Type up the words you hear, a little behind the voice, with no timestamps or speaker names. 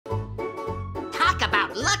Talk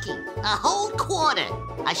about lucky. A whole quarter.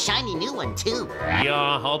 A shiny new one, too.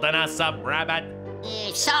 You're holding us up, Rabbit.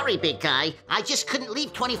 Sorry, big guy. I just couldn't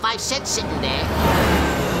leave 25 cents sitting there.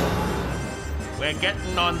 We're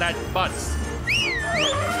getting on that bus.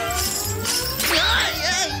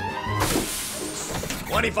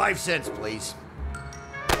 25 cents, please.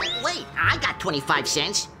 Wait, I got 25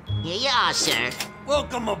 cents. Here you are, sir.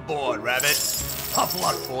 Welcome aboard, Rabbit. Tough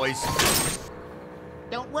luck, boys.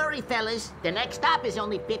 Don't worry, fellas. The next stop is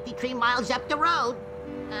only 53 miles up the road.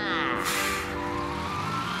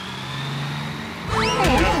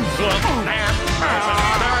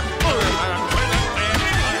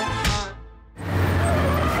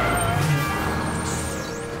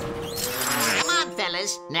 Come on,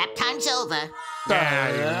 fellas. Nap time's over.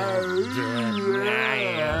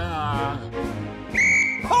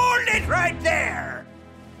 Hold it right there!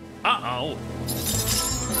 Uh-oh.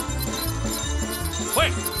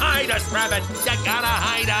 Quick, hide us, Rabbit! You gotta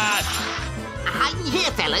hide us! Hiding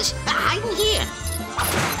here, fellas. Hiding here.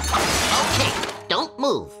 Okay, don't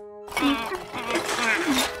move.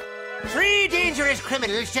 3 dangerous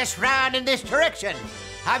criminals just ran in this direction.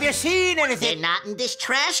 Have you seen anything? They're not in this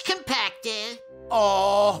trash compactor.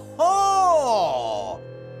 Oh-ho!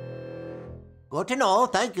 Good to know,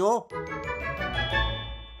 thank you.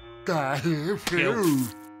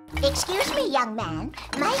 Excuse me, young man.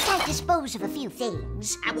 Might I dispose of a few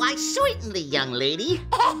things? Why, certainly, young lady.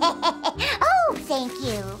 Oh, thank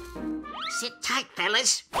you. Sit tight,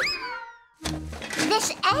 fellas.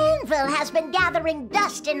 This anvil has been gathering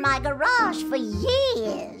dust in my garage for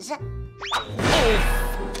years.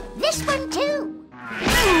 This one, too.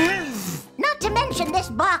 Not to mention this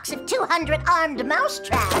box of 200 armed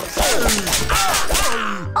mousetraps.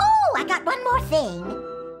 Oh, I got one more thing.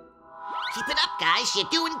 Keep it up, guys. You're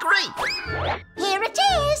doing great. Here it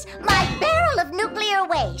is, my barrel of nuclear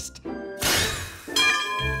waste.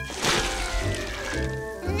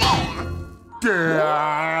 There.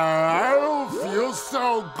 I don't feel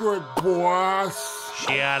so good, boss.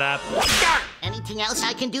 Shut up. Anything else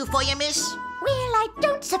I can do for you, miss? Well, I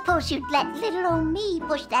don't suppose you'd let little old me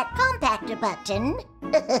push that compactor button.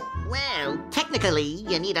 Well, technically,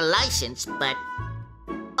 you need a license, but...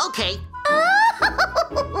 Okay.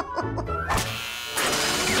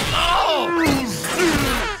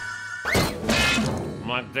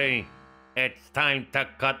 Bugsy, it's time to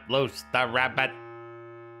cut loose the rabbit.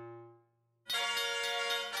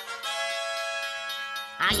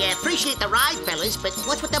 I appreciate the ride, fellas, but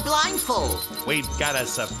what's with the blindfold? We've got a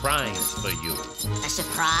surprise for you. A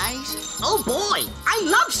surprise? Oh, boy! I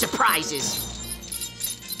love surprises!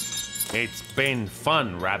 It's been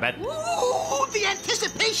fun, Rabbit. Ooh, the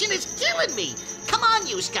anticipation is killing me! Come on,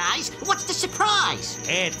 you guys. What's the surprise?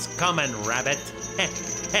 It's coming, Rabbit.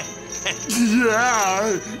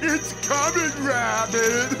 Yeah, it's coming,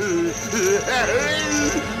 Rabbit.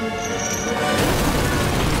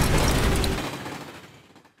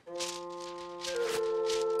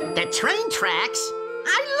 The train tracks?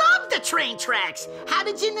 I love the train tracks! How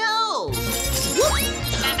did you know? Whoop.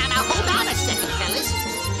 Now, hold on a second, fellas.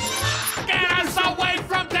 Get us away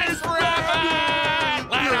from this rabbit!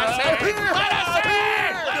 Let us in! Let us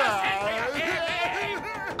in! Let us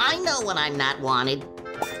in! I know when I'm not wanted.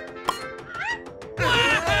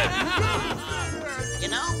 You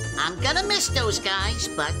know, I'm gonna miss those guys,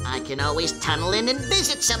 but I can always tunnel in and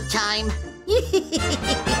visit sometime.